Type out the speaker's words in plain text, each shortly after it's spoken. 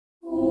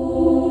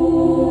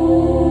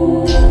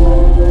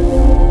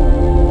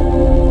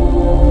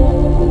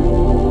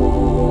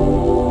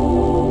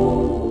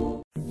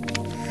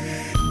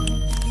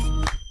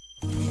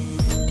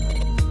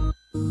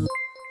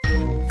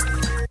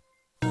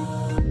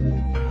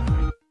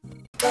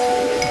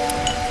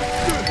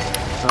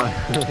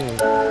On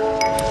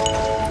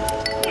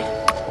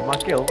my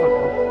kill, fuck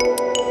off.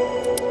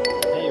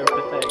 Hey, you're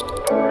pathetic.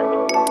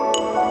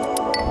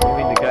 You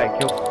mean the guy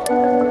killed?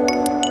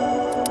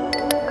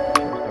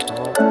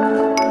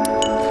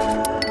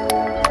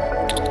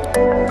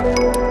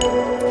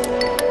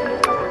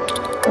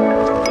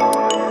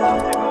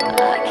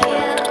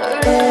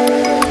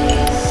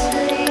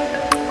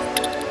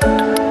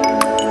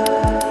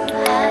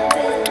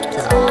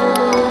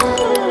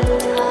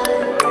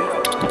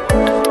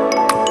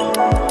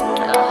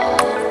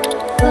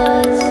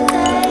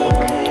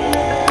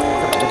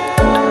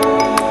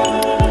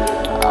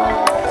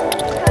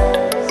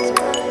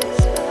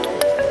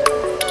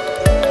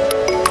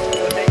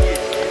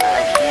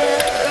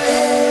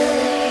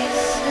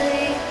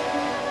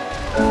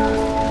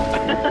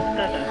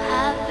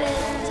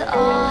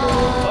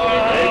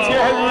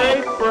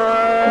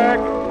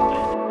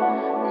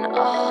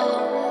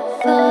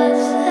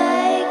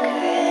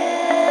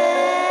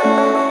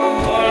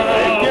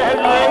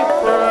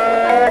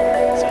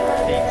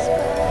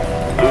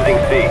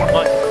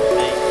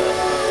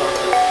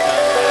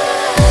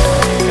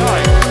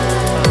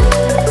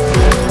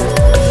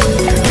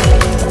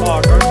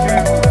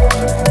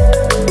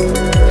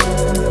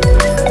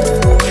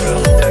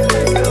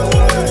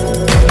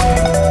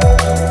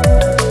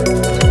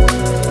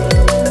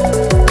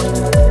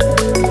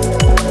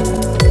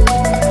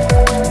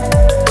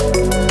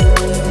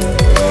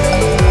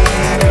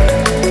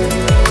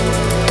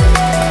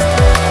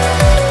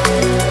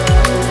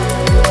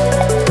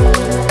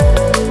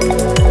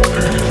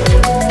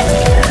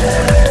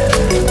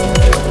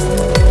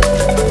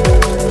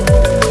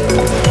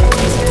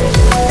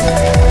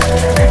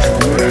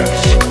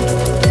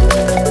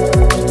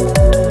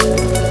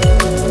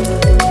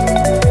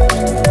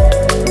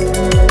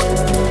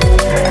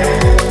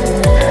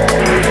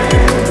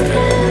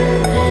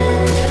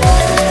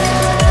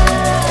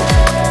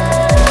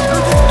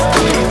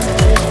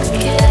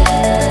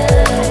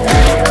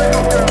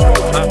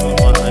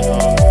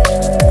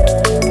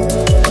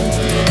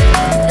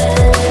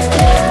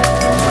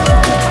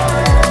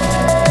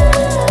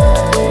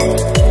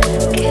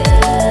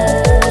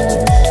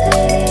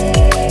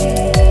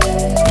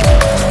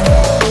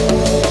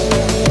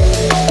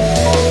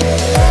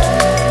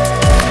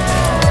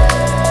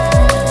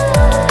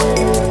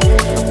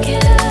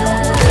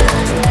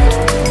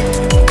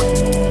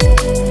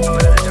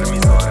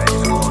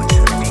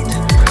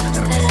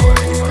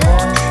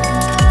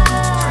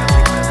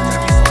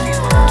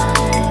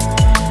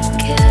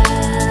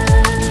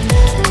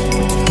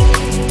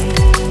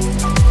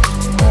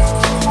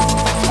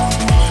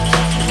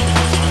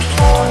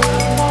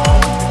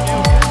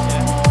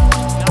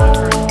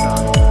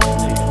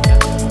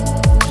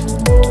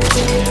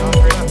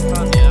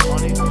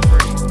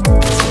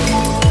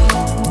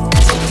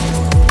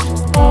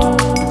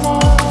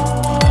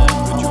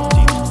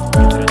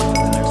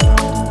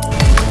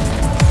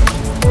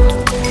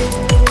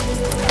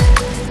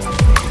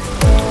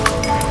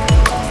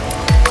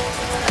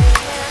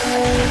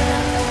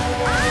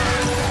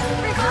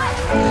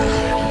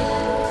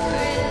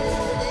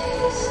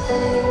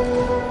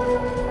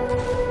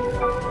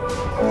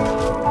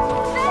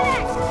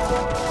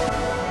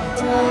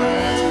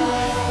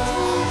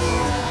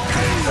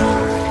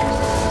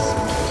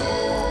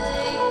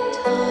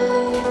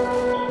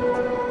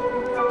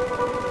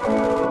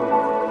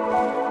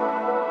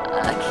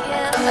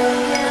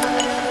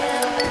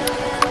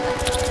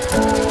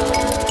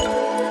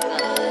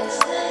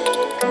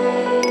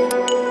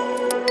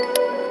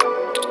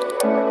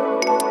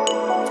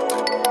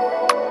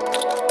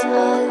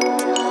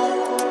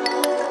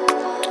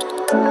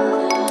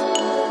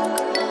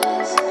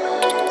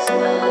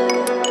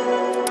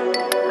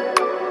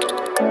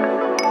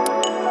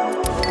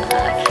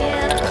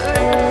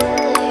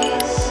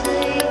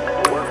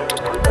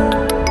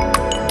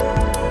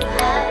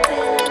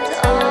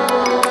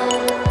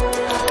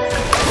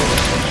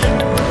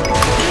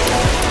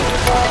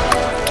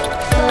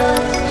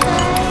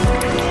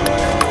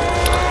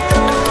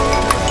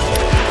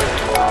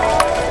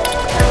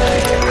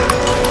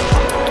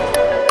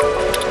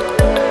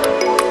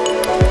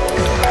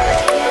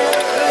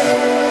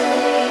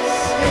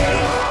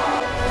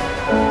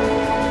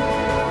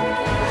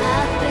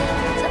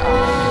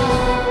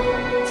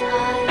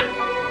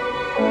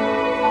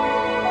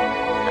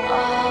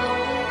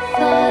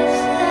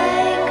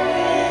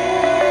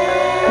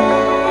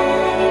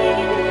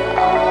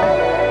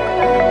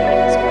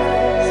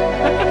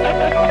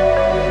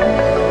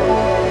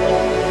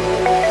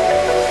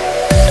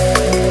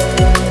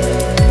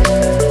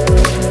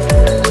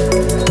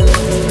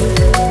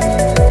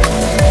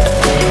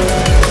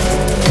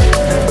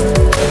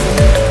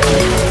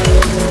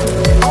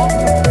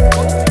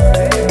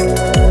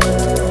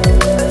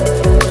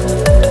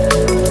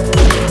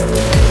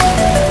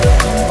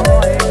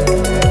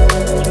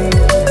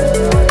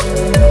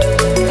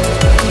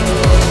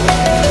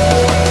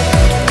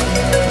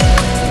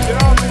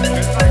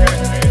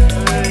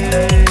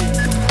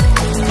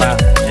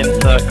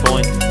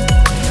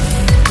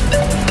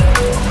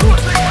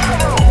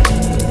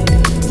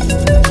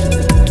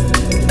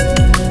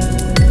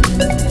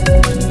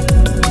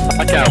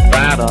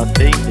 our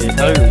team did.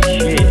 Holy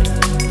shit.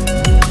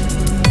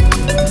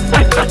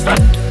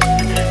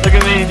 Look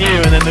at me and you,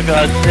 and then look at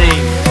our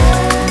team.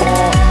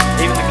 What?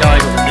 Even the guy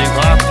got the new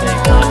last team.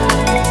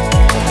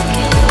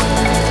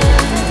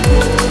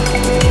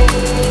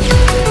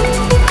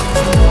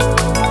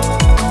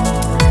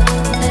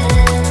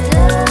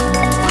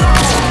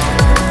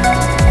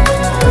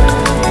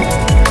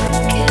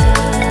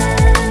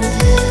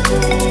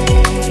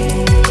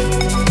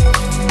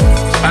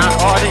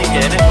 Oh, I didn't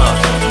get in it, Mark.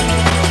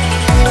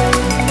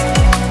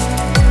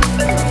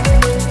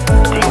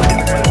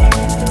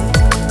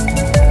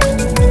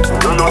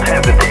 Do not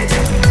hesitate.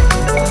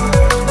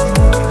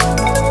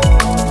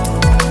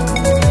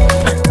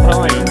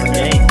 Fine,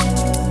 game.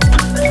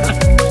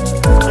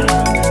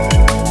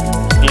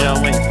 Yeah,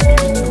 wait.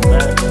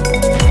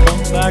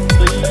 Come back,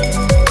 please.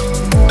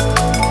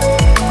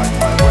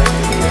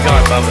 Guy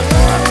above us.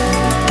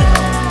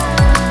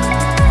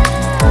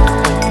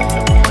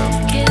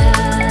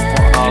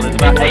 Oh, there's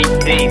about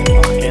 18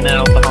 fucking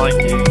hell behind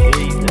you.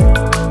 Jesus.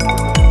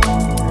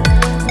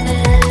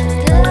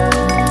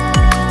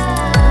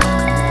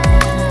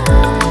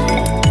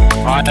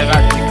 Right, they've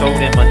actually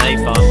called in my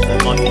napalm, so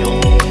it might kill me.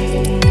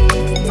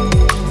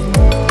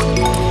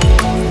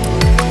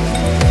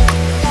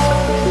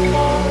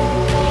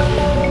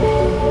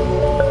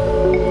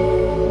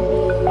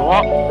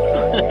 What?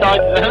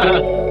 Died.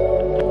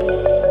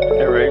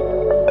 Hey, rude.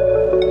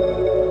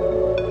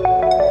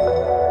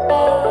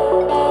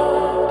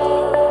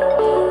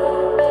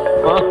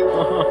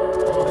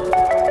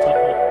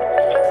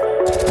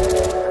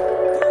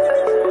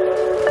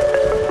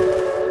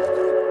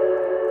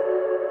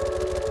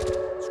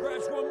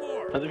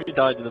 As if he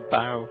died in a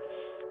barrel.